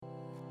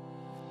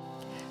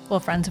Well,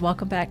 friends,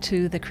 welcome back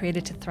to the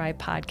Created to Thrive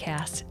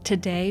podcast.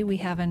 Today, we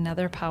have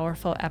another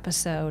powerful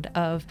episode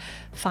of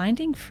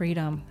finding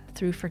freedom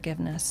through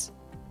forgiveness,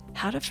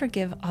 how to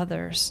forgive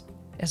others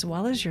as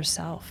well as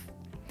yourself.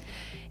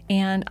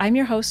 And I'm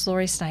your host,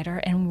 Lori Snyder,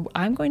 and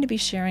I'm going to be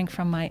sharing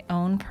from my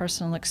own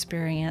personal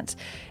experience,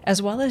 as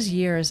well as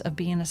years of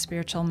being a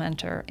spiritual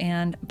mentor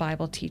and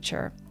Bible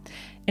teacher.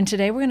 And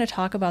today, we're going to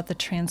talk about the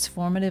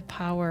transformative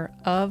power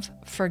of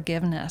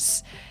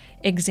forgiveness,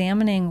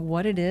 examining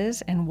what it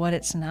is and what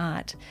it's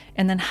not,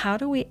 and then how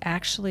do we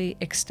actually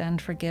extend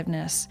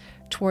forgiveness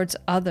towards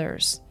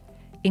others,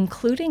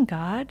 including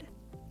God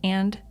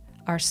and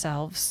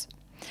ourselves.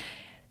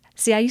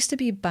 See, I used to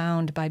be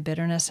bound by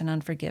bitterness and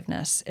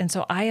unforgiveness, and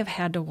so I have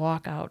had to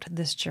walk out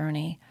this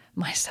journey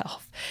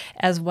myself,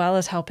 as well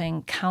as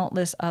helping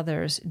countless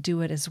others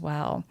do it as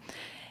well.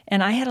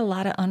 And I had a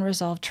lot of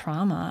unresolved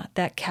trauma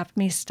that kept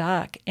me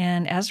stuck,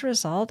 and as a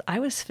result, I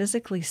was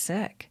physically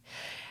sick.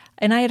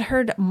 And I had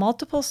heard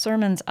multiple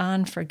sermons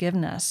on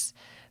forgiveness,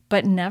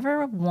 but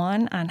never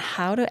one on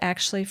how to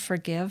actually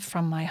forgive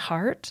from my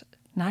heart,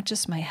 not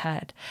just my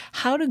head,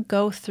 how to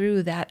go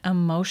through that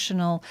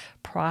emotional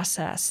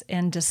process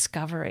and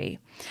discovery.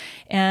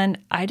 And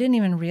I didn't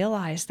even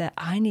realize that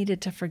I needed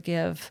to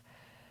forgive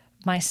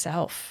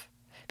myself,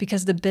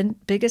 because the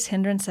biggest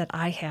hindrance that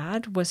I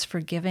had was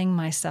forgiving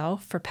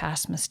myself for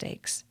past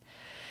mistakes.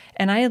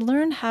 And I had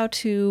learned how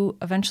to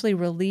eventually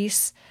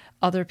release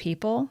other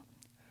people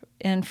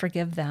and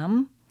forgive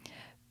them,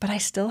 but I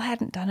still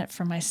hadn't done it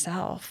for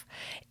myself.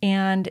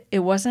 And it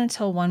wasn't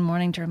until one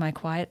morning during my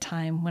quiet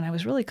time when I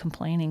was really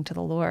complaining to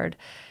the Lord,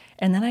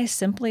 and then I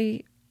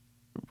simply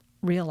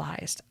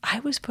realized I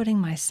was putting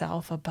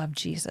myself above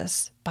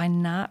Jesus by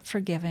not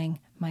forgiving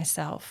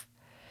myself.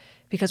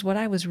 Because what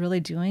I was really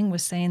doing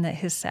was saying that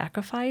his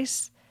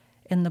sacrifice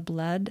and the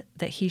blood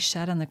that he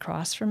shed on the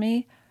cross for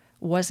me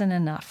wasn't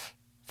enough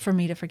for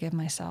me to forgive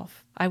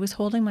myself. I was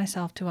holding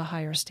myself to a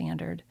higher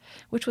standard,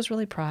 which was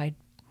really pride.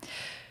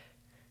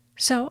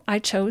 So I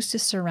chose to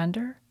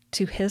surrender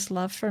to his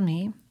love for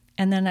me,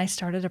 and then I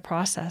started a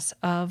process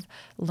of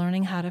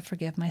learning how to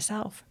forgive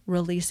myself,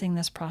 releasing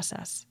this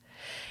process.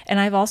 And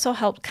I've also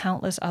helped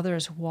countless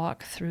others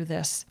walk through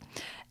this.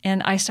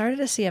 And I started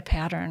to see a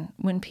pattern.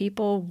 When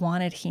people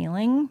wanted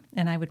healing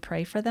and I would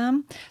pray for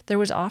them, there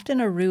was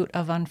often a root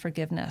of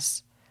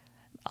unforgiveness,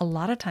 a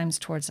lot of times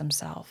towards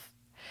themselves.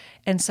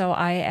 And so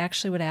I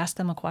actually would ask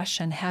them a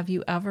question: have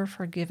you ever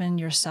forgiven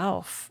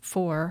yourself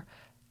for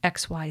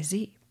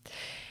XYZ?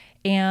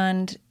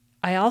 And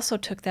I also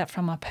took that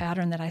from a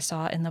pattern that I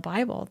saw in the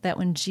Bible, that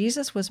when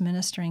Jesus was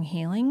ministering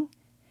healing,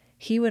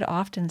 he would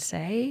often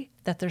say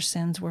that their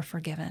sins were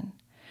forgiven.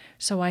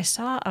 So I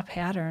saw a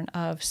pattern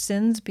of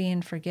sins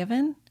being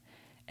forgiven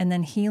and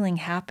then healing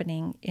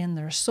happening in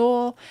their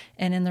soul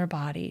and in their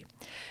body.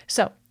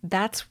 So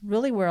that's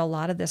really where a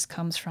lot of this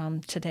comes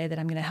from today that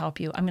I'm going to help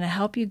you. I'm going to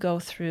help you go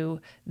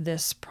through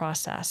this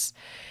process,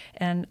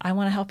 and I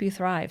want to help you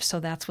thrive.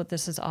 So that's what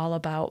this is all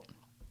about.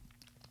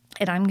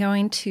 And I'm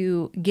going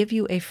to give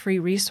you a free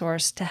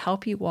resource to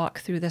help you walk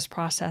through this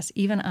process,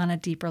 even on a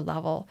deeper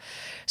level.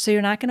 So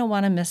you're not going to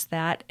want to miss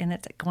that. And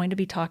it's going to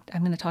be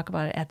I'm going to talk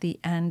about it at the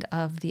end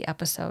of the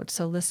episode.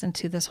 So listen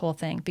to this whole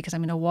thing, because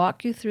I'm going to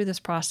walk you through this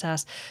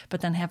process,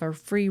 but then have a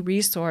free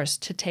resource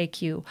to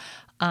take you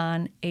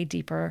on a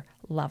deeper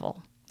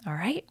level. All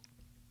right.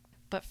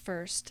 But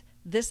first,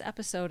 this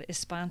episode is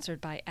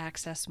sponsored by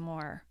Access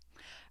More.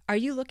 Are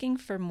you looking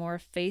for more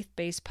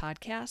faith-based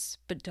podcasts,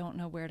 but don't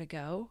know where to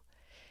go?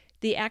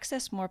 The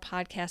Access More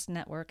Podcast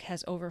Network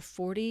has over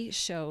 40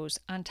 shows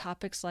on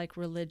topics like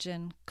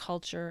religion,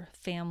 culture,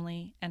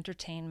 family,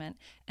 entertainment,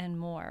 and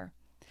more.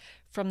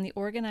 From the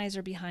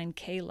organizer behind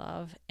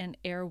K-Love and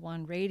Air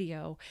One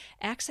Radio,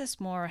 Access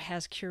More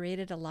has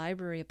curated a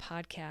library of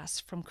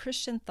podcasts from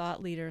Christian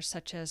thought leaders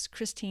such as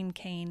Christine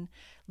Caine,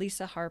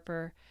 Lisa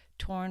Harper,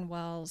 Torrin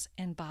Wells,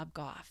 and Bob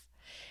Goff.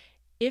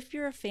 If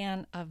you're a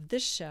fan of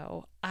this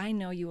show, I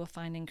know you will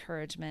find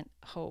encouragement,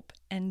 hope,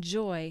 and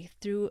joy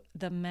through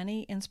the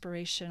many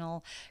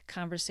inspirational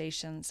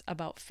conversations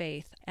about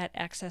faith at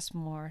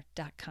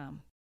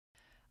accessmore.com.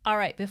 All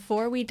right,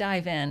 before we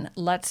dive in,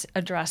 let's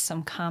address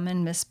some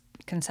common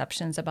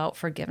misconceptions about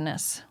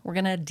forgiveness. We're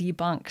going to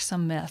debunk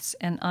some myths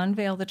and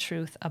unveil the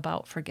truth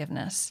about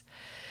forgiveness.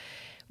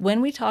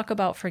 When we talk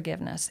about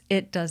forgiveness,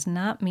 it does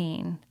not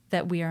mean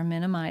that we are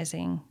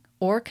minimizing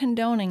or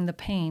condoning the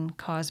pain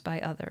caused by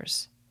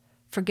others.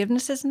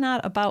 Forgiveness is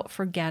not about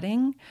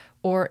forgetting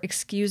or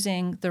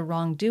excusing the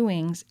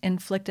wrongdoings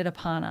inflicted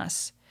upon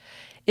us.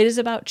 It is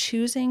about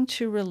choosing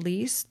to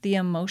release the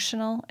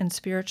emotional and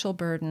spiritual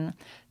burden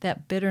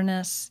that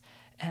bitterness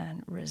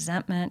and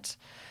resentment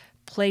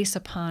place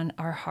upon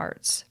our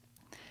hearts.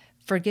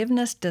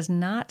 Forgiveness does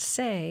not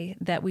say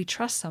that we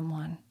trust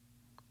someone,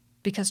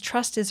 because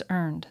trust is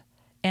earned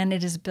and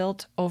it is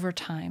built over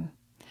time.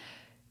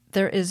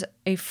 There is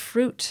a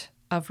fruit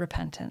of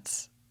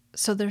repentance.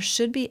 So there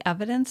should be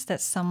evidence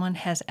that someone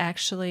has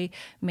actually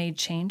made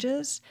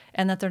changes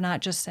and that they're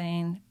not just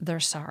saying they're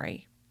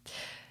sorry.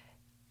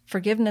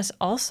 Forgiveness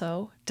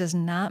also does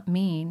not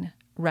mean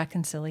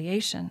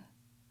reconciliation.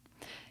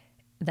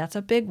 That's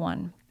a big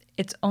one.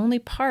 It's only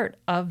part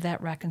of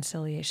that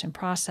reconciliation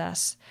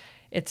process.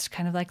 It's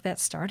kind of like that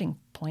starting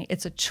point.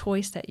 It's a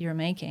choice that you're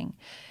making.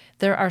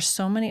 There are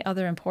so many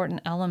other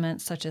important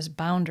elements such as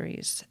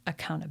boundaries,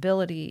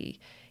 accountability,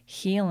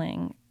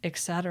 healing,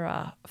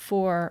 etc.,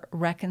 for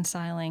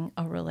reconciling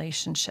a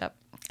relationship.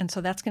 And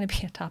so that's going to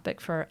be a topic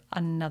for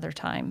another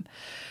time.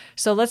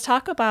 So let's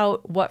talk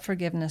about what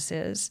forgiveness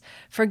is.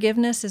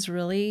 Forgiveness is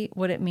really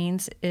what it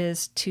means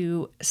is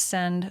to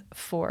send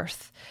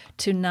forth,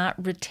 to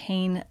not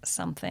retain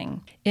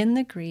something. In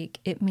the Greek,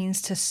 it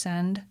means to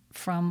send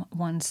from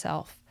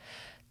oneself,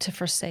 to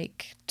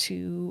forsake,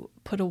 to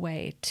put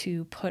away,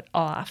 to put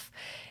off.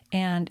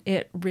 And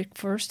it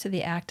refers to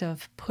the act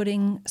of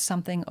putting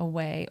something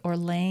away or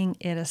laying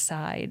it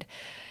aside.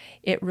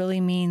 It really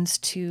means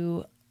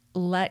to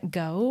let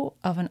go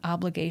of an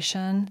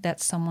obligation that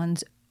someone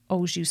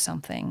owes you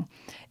something.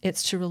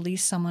 It's to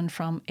release someone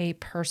from a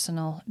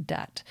personal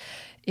debt.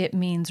 It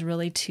means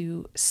really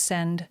to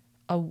send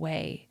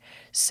away.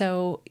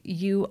 So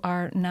you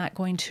are not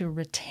going to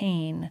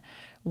retain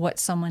what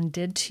someone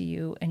did to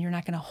you, and you're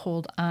not going to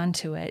hold on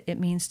to it. It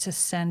means to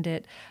send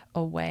it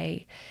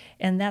away.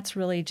 And that's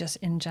really just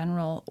in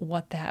general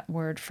what that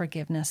word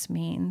forgiveness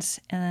means.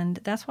 And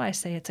that's why I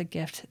say it's a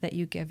gift that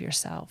you give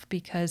yourself,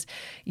 because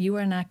you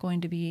are not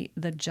going to be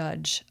the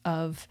judge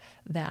of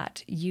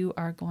that. You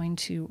are going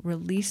to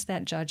release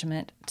that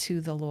judgment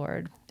to the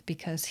Lord,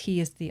 because He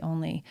is the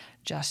only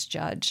just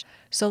judge.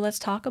 So let's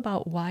talk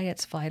about why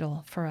it's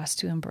vital for us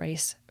to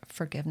embrace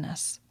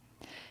forgiveness.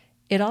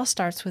 It all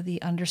starts with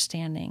the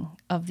understanding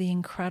of the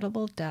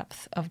incredible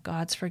depth of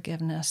God's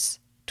forgiveness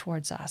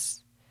towards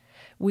us.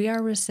 We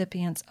are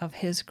recipients of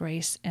His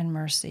grace and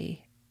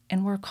mercy,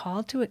 and we're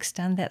called to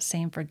extend that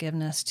same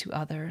forgiveness to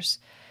others.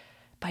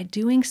 By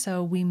doing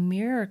so, we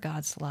mirror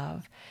God's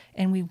love,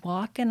 and we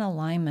walk in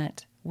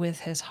alignment with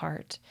His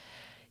heart.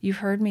 You've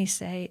heard me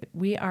say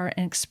we are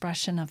an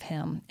expression of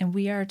Him, and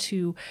we are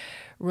to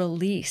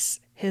release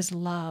His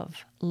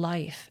love,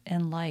 life,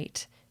 and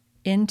light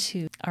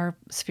into our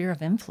sphere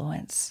of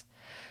influence.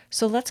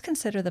 So let's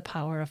consider the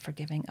power of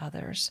forgiving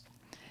others.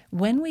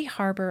 When we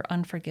harbor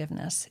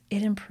unforgiveness,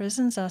 it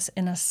imprisons us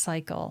in a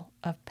cycle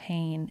of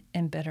pain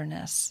and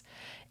bitterness,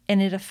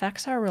 and it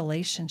affects our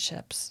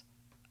relationships,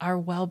 our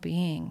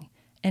well-being,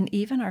 and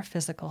even our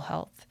physical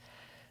health.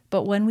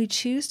 But when we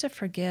choose to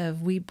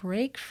forgive, we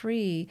break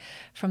free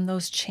from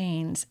those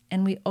chains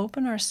and we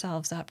open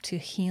ourselves up to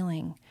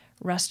healing,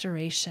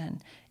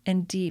 restoration,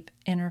 and deep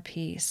inner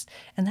peace.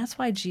 And that's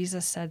why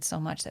Jesus said so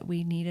much that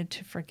we needed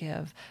to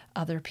forgive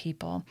other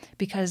people,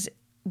 because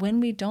when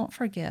we don't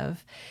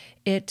forgive,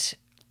 it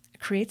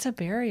creates a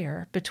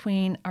barrier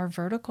between our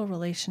vertical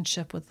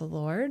relationship with the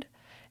Lord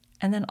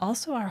and then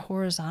also our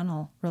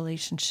horizontal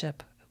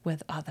relationship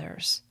with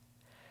others.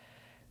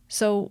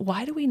 So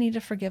why do we need to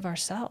forgive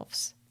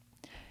ourselves?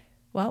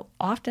 Well,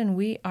 often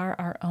we are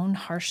our own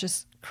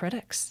harshest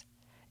critics,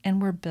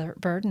 and we're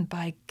burdened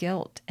by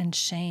guilt and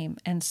shame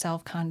and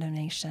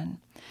self-condemnation.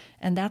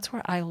 And that's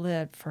where I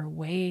lived for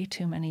way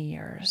too many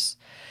years.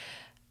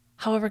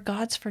 However,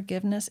 God's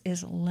forgiveness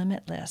is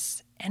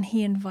limitless, and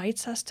He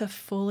invites us to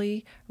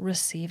fully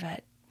receive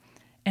it.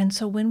 And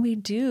so when we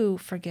do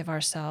forgive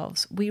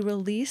ourselves, we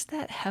release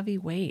that heavy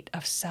weight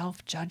of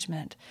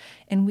self-judgment,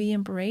 and we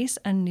embrace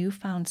a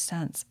newfound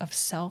sense of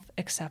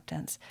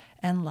self-acceptance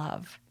and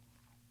love.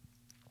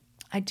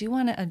 I do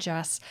want to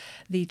address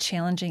the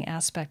challenging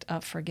aspect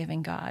of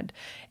forgiving God.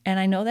 And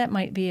I know that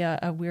might be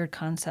a weird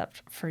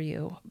concept for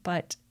you,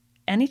 but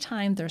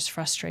anytime there's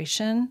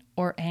frustration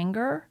or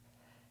anger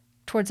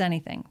towards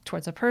anything,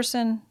 towards a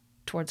person,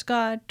 towards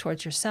God,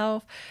 towards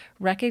yourself,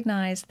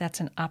 recognize that's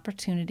an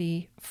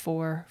opportunity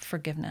for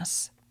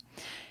forgiveness.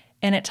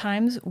 And at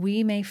times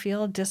we may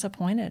feel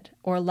disappointed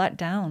or let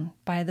down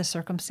by the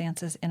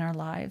circumstances in our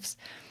lives.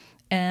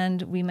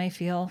 And we may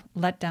feel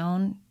let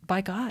down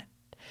by God.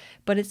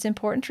 But it's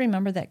important to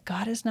remember that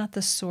God is not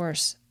the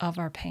source of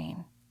our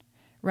pain.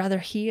 Rather,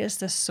 He is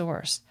the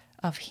source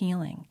of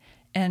healing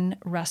and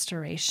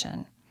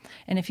restoration.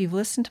 And if you've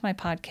listened to my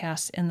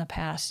podcasts in the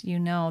past, you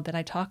know that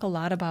I talk a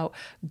lot about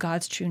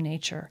God's true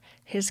nature,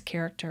 His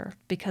character,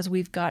 because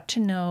we've got to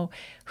know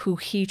who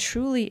He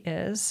truly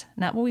is,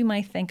 not what we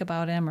might think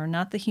about Him or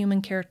not the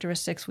human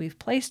characteristics we've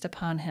placed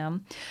upon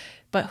Him,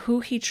 but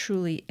who He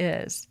truly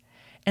is,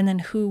 and then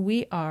who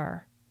we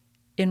are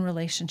in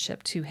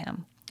relationship to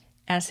Him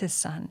as His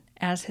son,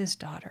 as His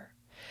daughter.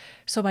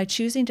 So by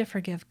choosing to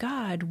forgive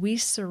God, we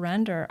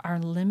surrender our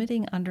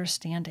limiting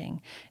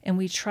understanding and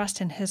we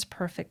trust in His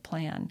perfect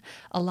plan,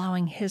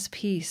 allowing His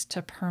peace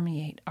to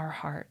permeate our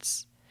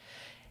hearts.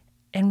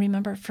 And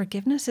remember,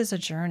 forgiveness is a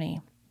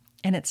journey,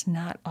 and it's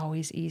not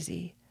always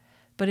easy,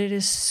 but it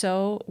is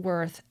so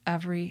worth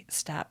every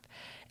step.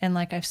 And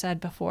like I've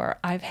said before,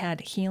 I've had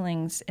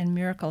healings and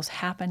miracles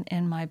happen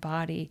in my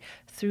body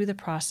through the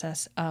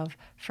process of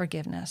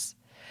forgiveness.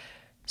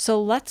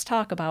 So let's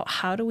talk about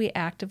how do we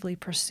actively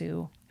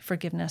pursue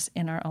forgiveness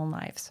in our own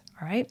lives,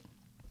 all right?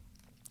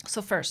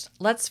 So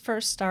let's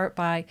start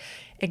by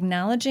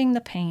acknowledging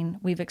the pain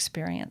we've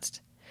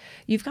experienced.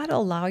 You've got to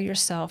allow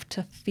yourself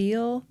to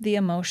feel the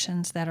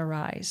emotions that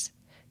arise,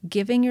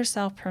 giving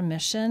yourself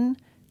permission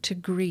to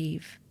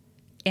grieve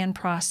and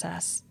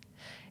process.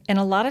 And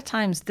a lot of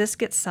times this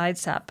gets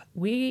sidestepped.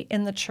 We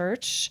in the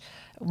church,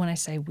 when I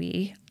say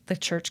we, the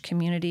church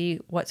community,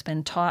 what's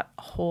been taught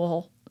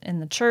whole in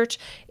the church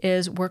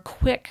is we're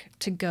quick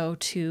to go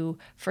to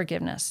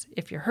forgiveness.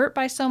 If you're hurt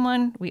by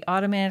someone, we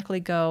automatically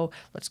go,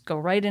 let's go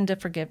right into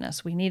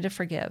forgiveness. We need to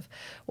forgive.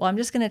 Well, I'm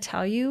just going to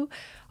tell you,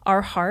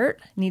 our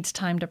heart needs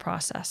time to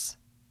process.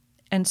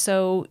 And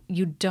so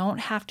you don't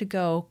have to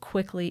go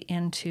quickly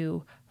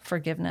into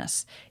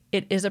forgiveness.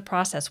 It is a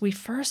process. We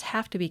first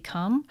have to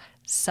become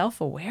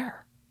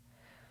self-aware.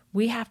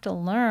 We have to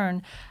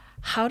learn,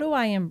 how do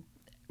I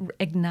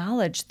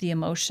acknowledge the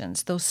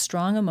emotions, those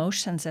strong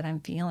emotions that I'm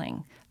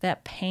feeling,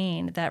 that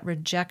pain, that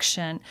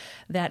rejection,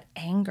 that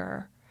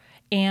anger.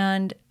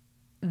 And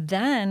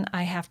then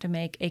I have to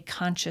make a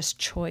conscious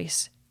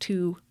choice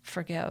to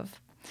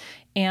forgive.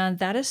 And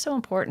that is so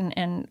important.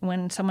 And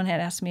when someone had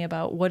asked me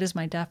about what is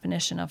my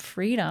definition of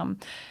freedom,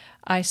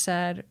 I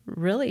said,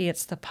 really,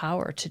 it's the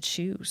power to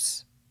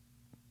choose.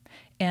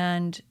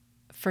 And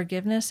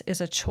forgiveness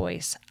is a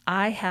choice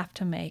I have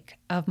to make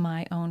of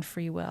my own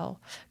free will.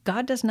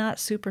 God does not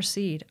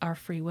supersede our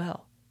free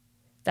will.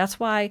 That's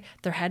why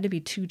there had to be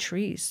 2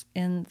 trees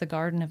in the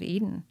Garden of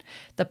Eden,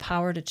 the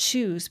power to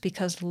choose,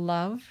 because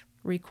love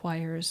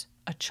requires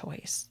a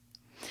choice.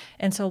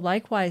 And so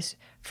likewise,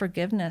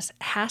 forgiveness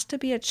has to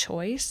be a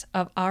choice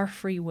of our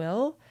free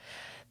will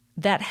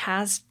that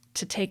has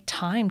to take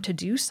time to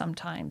do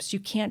sometimes. You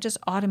can't just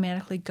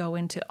automatically go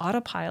into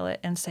autopilot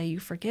and say you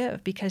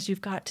forgive, because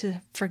you've got to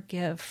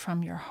forgive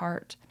from your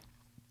heart.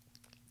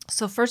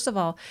 So first of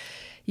all,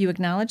 you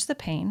acknowledge the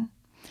pain,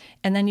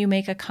 and then you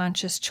make a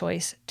conscious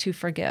choice to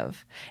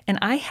forgive. And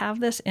I have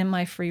this in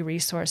my free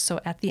resource. So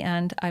at the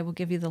end, I will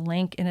give you the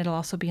link, and it'll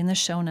also be in the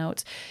show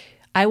notes.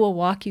 I will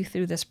walk you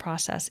through this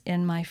process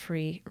in my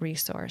free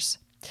resource.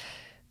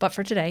 But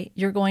for today,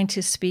 you're going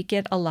to speak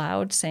it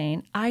aloud,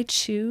 saying, I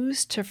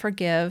choose to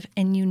forgive,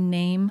 and you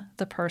name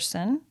the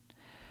person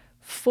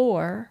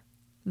for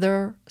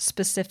their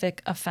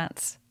specific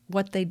offense,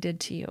 what they did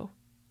to you.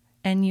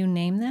 And you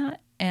name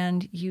that,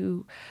 and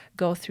you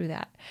go through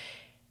that.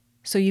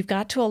 So you've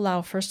got to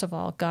allow, first of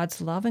all,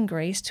 God's love and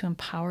grace to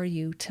empower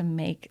you to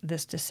make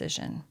this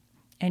decision.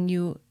 And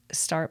you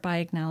start by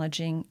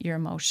acknowledging your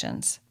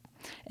emotions.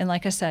 And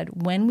like I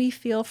said, when we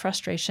feel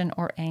frustration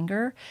or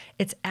anger,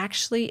 it's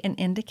actually an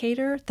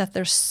indicator that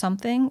there's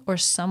something or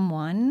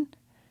someone,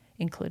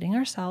 including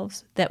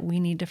ourselves, that we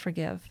need to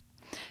forgive.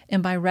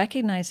 And by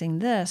recognizing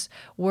this,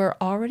 we're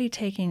already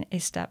taking a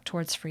step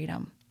towards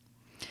freedom.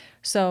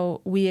 So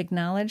we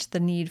acknowledge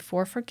the need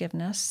for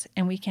forgiveness,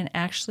 and we can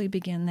actually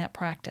begin that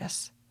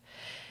practice.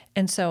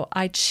 And so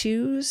I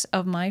choose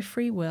of my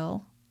free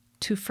will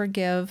to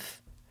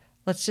forgive,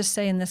 let's just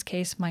say in this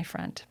case, my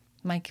friend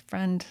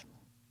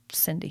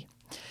Cindy,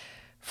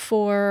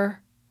 for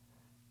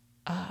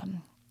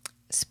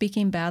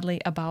speaking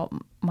badly about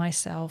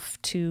myself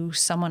to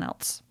someone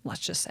else, let's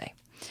just say.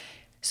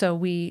 So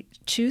we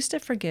choose to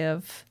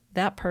forgive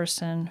that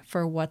person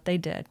for what they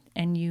did,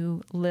 and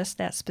you list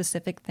that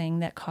specific thing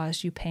that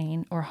caused you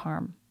pain or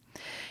harm.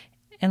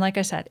 And like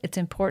I said, it's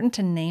important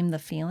to name the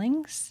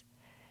feelings.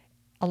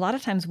 A lot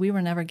of times we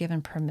were never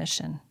given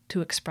permission to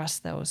express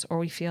those, or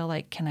we feel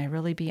like, can I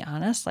really be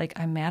honest? Like,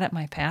 I'm mad at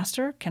my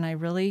pastor. Can I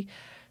really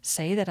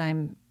say that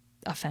I'm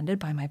offended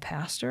by my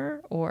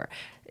pastor? Or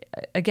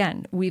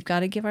again, we've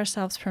got to give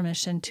ourselves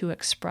permission to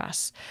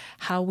express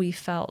how we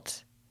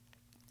felt.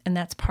 And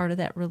that's part of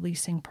that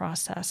releasing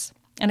process.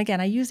 And again,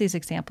 I use these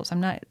examples.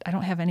 I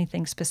don't have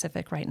anything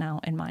specific right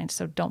now in mind.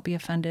 So don't be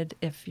offended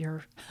if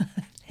you're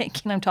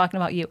thinking I'm talking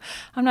about you.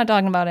 I'm not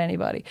talking about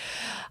anybody.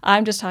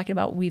 I'm just talking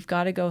about, we've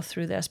got to go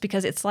through this,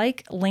 because it's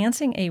like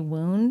lancing a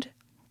wound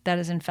that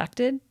is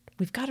infected.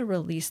 We've got to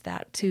release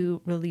that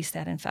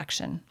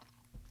infection.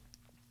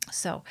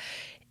 So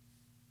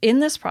in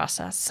this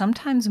process,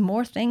 sometimes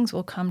more things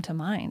will come to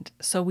mind.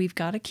 So we've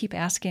got to keep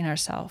asking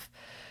ourselves,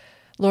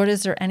 Lord,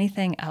 is there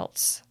anything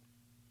else?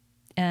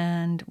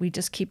 And we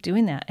just keep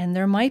doing that. And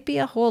there might be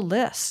a whole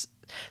list.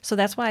 So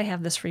that's why I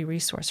have this free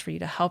resource for you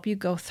to help you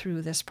go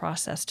through this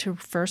process, to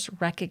first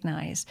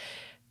recognize,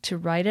 to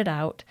write it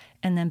out,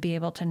 and then be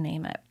able to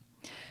name it.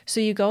 So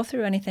you go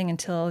through anything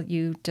until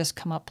you just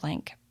come up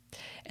blank.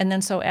 And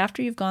then so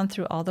after you've gone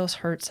through all those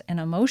hurts and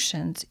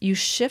emotions, you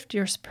shift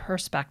your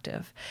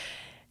perspective.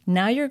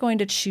 Now you're going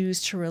to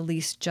choose to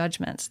release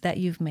judgments that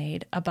you've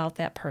made about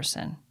that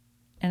person.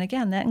 And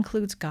again, that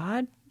includes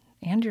God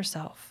and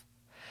yourself.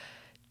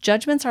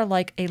 Judgments are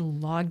like a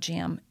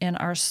logjam in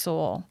our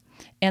soul,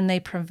 and they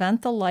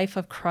prevent the life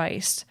of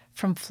Christ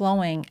from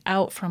flowing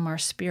out from our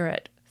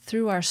spirit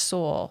through our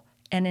soul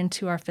and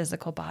into our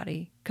physical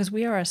body, because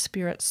we are a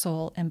spirit,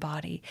 soul, and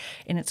body,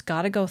 and it's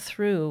got to go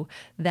through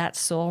that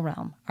soul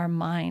realm, our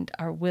mind,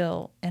 our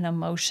will, and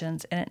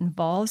emotions, and it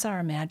involves our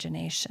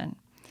imagination.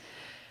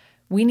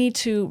 We need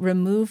to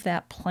remove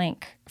that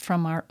plank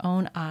from our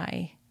own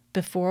eye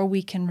before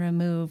we can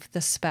remove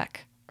the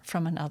speck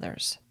from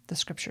another's, the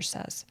scripture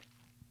says.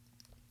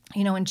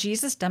 And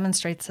Jesus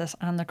demonstrates this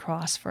on the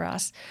cross for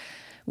us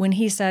when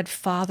he said,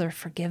 "Father,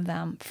 forgive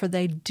them, for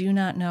they do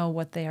not know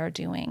what they are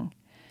doing."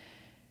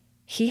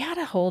 He had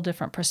a whole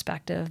different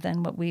perspective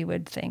than what we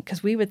would think,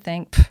 because we would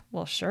think,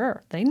 well,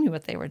 sure, they knew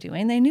what they were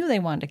doing. They knew they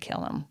wanted to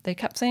kill him. They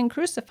kept saying,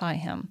 "Crucify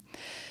him."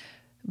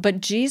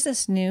 But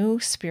Jesus knew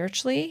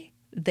spiritually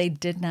they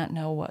did not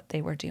know what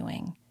they were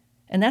doing.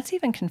 And that's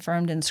even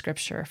confirmed in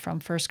Scripture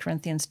from 1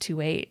 Corinthians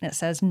 2:8. And it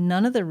says,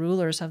 "None of the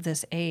rulers of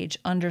this age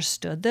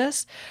understood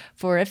this,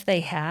 for if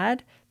they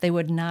had, they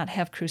would not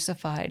have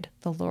crucified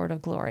the Lord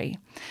of glory."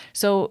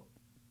 So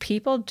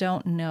people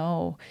don't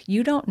know,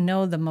 you don't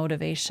know the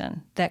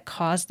motivation that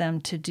caused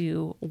them to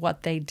do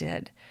what they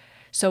did.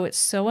 So it's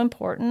so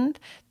important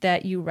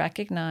that you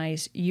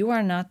recognize you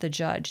are not the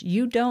judge.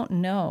 You don't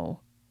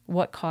know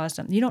what caused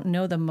them. You don't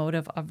know the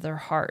motive of their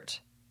heart.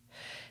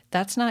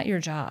 That's not your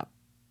job.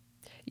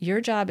 Your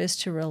job is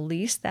to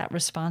release that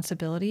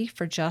responsibility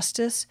for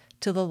justice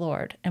to the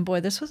Lord. And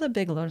boy, this was a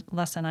big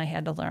lesson I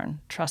had to learn.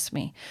 Trust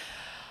me.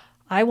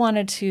 I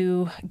wanted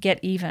to get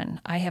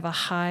even. I have a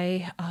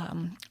high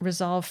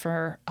resolve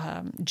for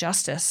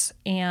justice,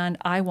 and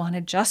I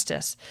wanted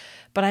justice.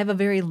 But I have a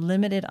very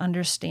limited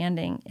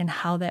understanding in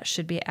how that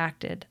should be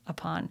acted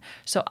upon.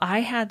 So I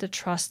had to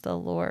trust the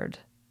Lord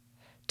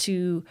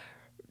to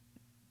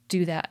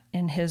do that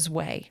in his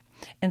way.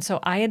 And so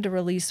I had to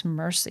release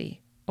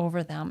mercy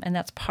over them. And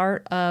that's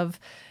part of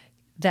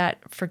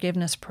that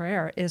forgiveness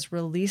prayer, is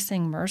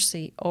releasing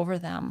mercy over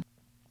them.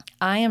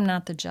 I am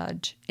not the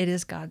judge. It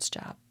is God's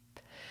job.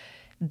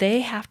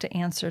 They have to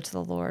answer to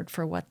the Lord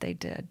for what they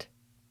did.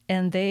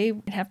 And they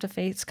have to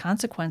face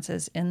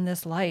consequences in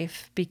this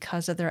life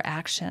because of their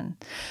action.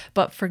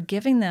 But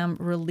forgiving them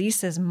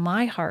releases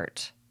my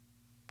heart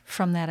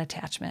from that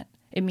attachment.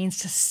 It means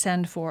to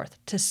send forth,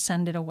 to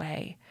send it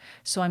away.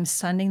 So I'm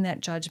sending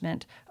that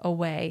judgment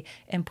away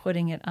and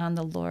putting it on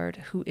the Lord,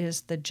 who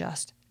is the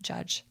just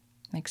judge.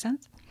 Make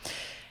sense?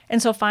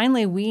 And so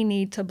finally, we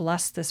need to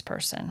bless this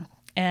person.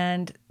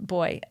 And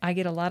boy, I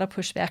get a lot of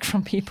pushback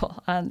from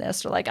people on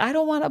this. They're like, "I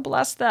don't want to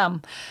bless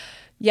them."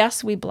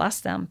 Yes, we bless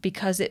them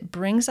because it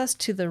brings us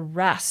to the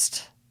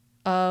rest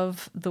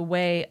of the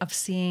way of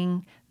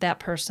seeing that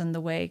person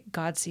the way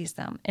God sees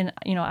them. And,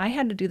 I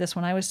had to do this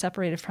when I was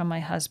separated from my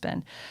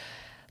husband.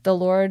 The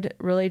Lord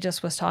really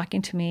just was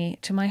talking to me,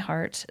 to my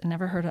heart. I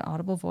never heard an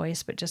audible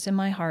voice, but just in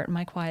my heart, in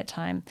my quiet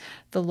time,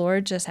 the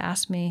Lord just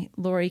asked me,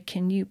 "Lori,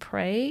 can you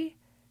pray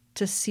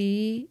to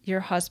see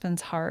your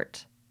husband's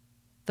heart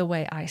the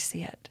way I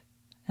see it?"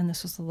 And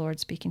this was the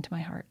Lord speaking to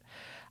my heart.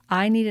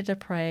 I needed to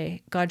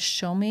pray, "God,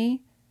 show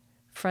me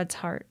Fred's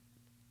heart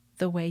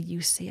the way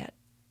you see it."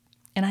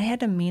 And I had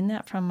to mean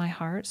that from my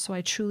heart so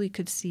I truly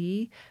could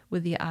see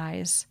with the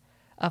eyes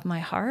of my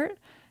heart,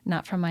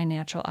 not from my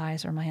natural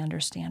eyes or my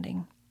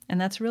understanding. And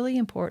that's really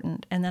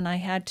important. And then I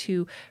had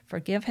to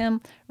forgive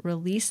him,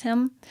 release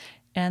him,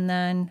 and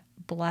then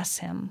bless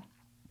him.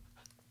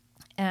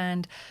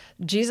 And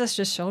Jesus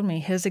just showed me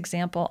his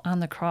example on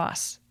the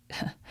cross,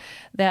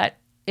 that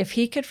if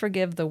he could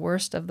forgive the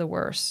worst of the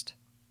worst,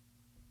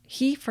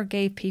 he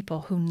forgave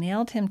people who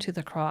nailed him to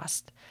the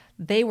cross.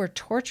 They were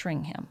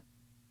torturing him,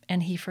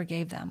 and he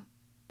forgave them.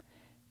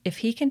 If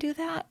he can do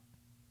that,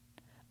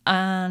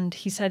 and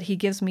he said he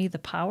gives me the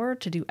power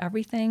to do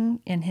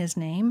everything in his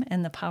name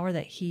and the power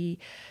that he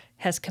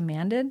has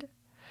commanded.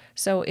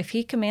 So if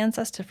he commands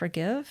us to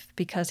forgive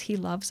because he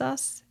loves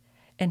us,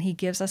 and he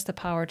gives us the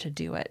power to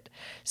do it.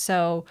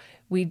 So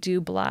we do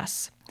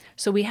bless.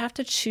 So we have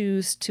to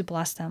choose to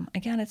bless them.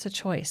 Again, it's a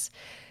choice.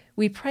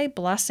 We pray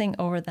blessing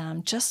over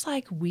them just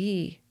like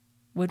we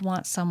would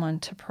want someone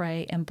to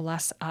pray and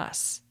bless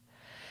us.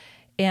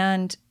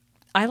 And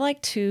I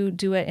like to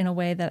do it in a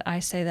way that I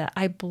say that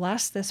I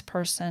bless this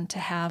person to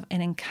have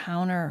an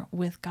encounter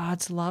with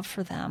God's love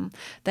for them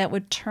that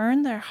would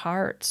turn their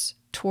hearts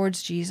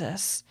towards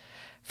Jesus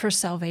for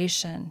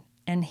salvation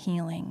and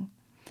healing.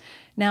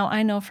 Now,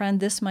 I know, friend,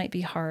 this might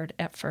be hard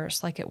at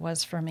first, like it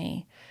was for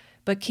me,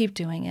 but keep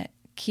doing it.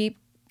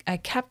 I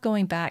kept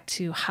going back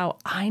to how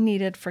I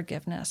needed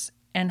forgiveness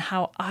and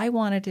how I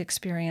wanted to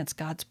experience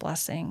God's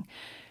blessing.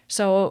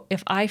 So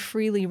if I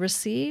freely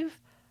receive,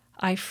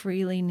 I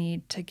freely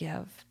need to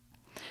give.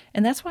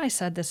 And that's why I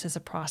said this is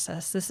a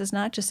process. This is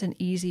not just an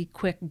easy,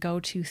 quick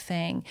go-to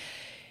thing.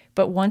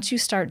 But once you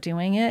start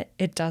doing it,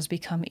 it does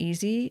become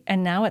easy.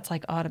 And now it's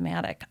like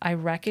automatic. I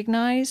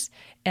recognize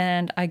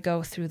and I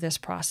go through this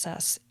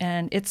process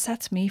and it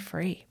sets me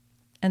free.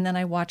 And then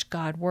I watch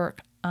God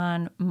work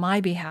on my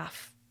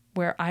behalf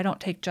where I don't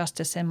take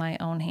justice in my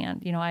own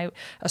hand.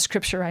 A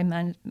scripture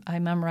I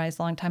memorized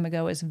a long time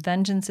ago is,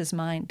 "Vengeance is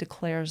mine,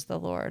 declares the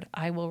Lord.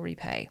 I will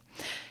repay."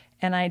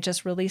 And I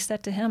just released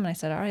that to him. And I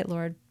said, "All right,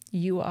 Lord,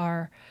 you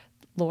are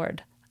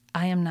Lord.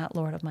 I am not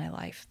Lord of my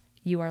life.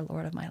 You are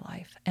Lord of my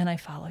life, and I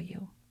follow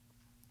you."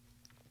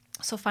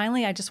 So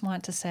finally, I just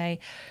want to say,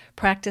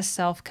 practice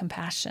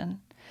self-compassion.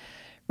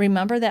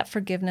 Remember that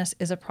forgiveness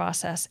is a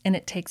process, and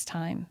it takes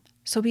time.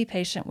 So be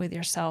patient with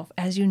yourself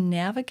as you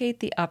navigate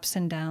the ups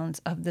and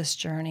downs of this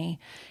journey,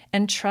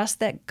 and trust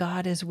that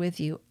God is with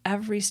you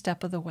every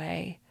step of the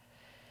way.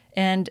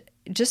 And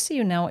just so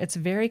you know, it's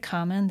very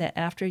common that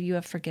after you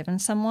have forgiven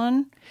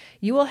someone,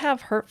 you will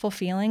have hurtful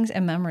feelings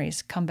and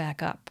memories come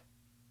back up.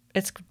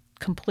 It's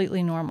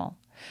completely normal.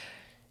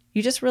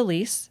 You just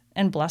release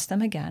and bless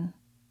them again,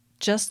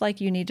 just like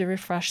you need to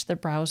refresh the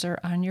browser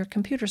on your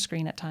computer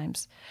screen at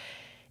times.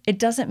 It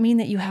doesn't mean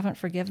that you haven't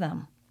forgiven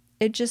them.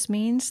 It just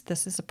means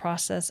this is a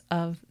process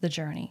of the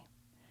journey.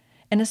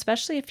 And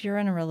especially if you're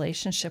in a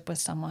relationship with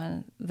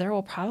someone, there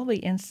will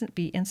probably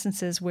be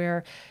instances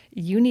where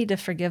you need to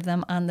forgive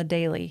them on the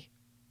daily.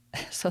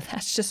 So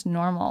that's just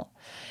normal.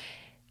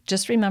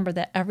 Just remember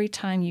that every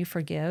time you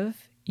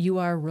forgive, you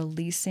are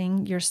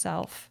releasing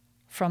yourself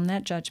from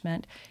that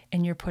judgment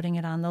and you're putting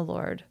it on the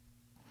Lord.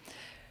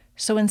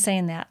 So in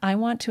saying that, I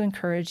want to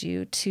encourage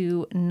you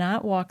to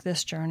not walk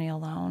this journey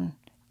alone.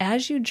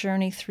 As you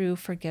journey through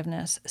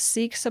forgiveness,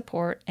 seek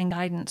support and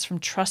guidance from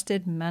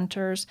trusted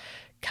mentors,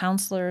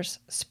 counselors,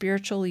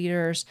 spiritual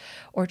leaders,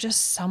 or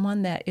just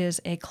someone that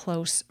is a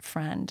close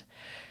friend.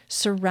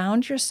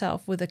 Surround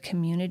yourself with a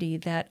community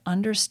that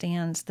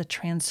understands the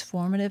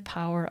transformative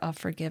power of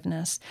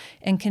forgiveness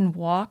and can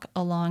walk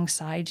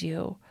alongside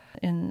you.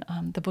 In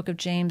the book of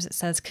James, it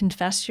says,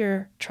 confess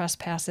your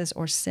trespasses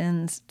or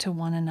sins to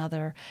one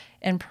another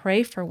and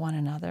pray for one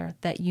another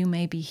that you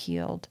may be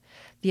healed.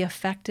 The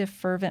effective,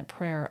 fervent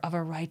prayer of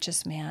a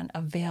righteous man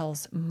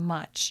avails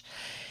much.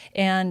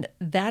 And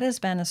that has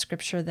been a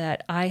scripture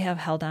that I have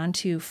held on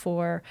to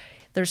for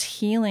there's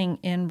healing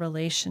in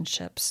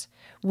relationships.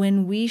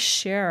 When we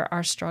share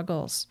our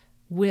struggles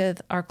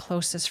with our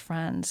closest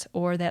friends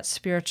or that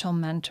spiritual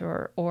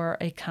mentor or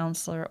a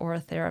counselor or a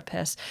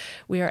therapist,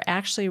 we are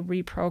actually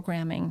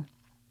reprogramming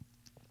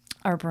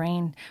our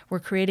brain. We're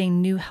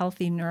creating new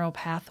healthy neural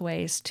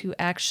pathways to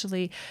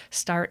actually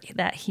start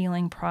that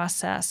healing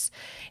process.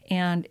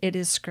 And it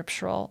is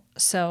scriptural.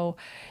 So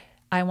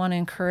I want to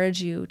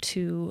encourage you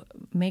to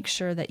make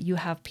sure that you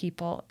have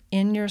people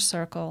in your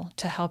circle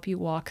to help you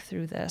walk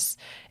through this.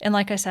 And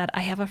like I said,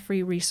 I have a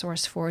free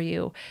resource for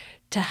you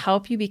to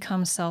help you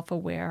become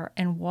self-aware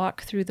and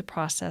walk through the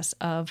process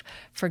of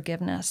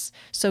forgiveness.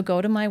 So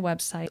go to my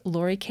website,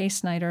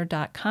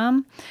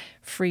 loriksnyder.com,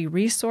 free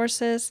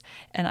resources,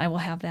 and I will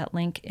have that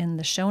link in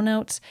the show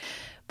notes.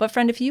 But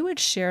friend, if you would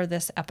share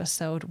this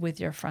episode with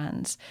your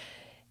friends,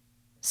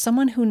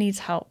 someone who needs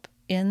help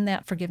in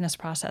that forgiveness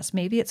process,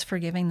 maybe it's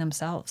forgiving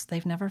themselves.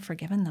 They've never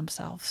forgiven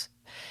themselves.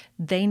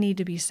 They need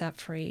to be set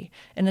free.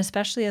 And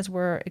especially as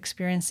we're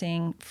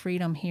experiencing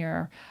freedom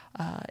here,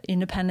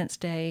 Independence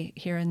Day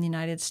here in the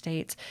United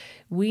States,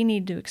 we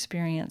need to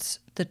experience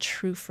the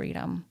true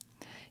freedom.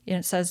 And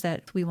it says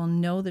that we will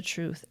know the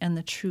truth and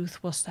the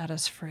truth will set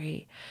us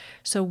free.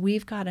 So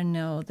we've got to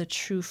know the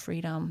true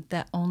freedom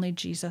that only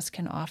Jesus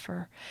can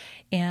offer.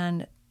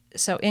 And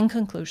so in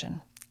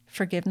conclusion,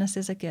 forgiveness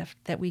is a gift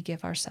that we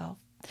give ourselves.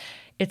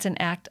 It's an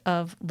act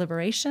of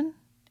liberation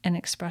and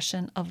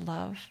expression of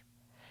love.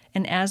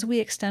 And as we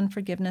extend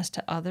forgiveness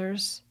to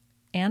others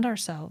and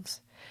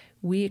ourselves,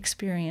 we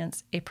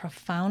experience a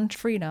profound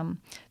freedom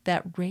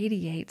that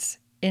radiates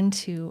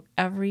into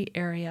every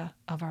area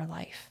of our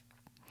life.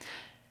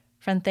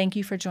 Friend, thank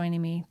you for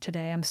joining me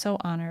today. I'm so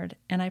honored,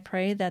 and I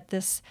pray that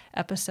this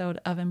episode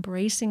of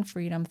Embracing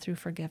Freedom Through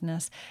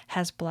Forgiveness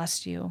has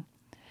blessed you.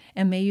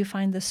 And may you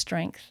find the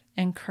strength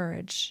and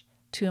courage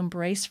to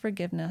embrace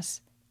forgiveness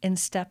and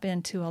step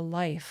into a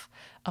life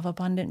of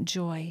abundant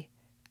joy,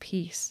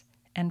 peace,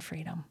 and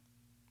freedom.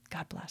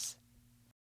 God bless.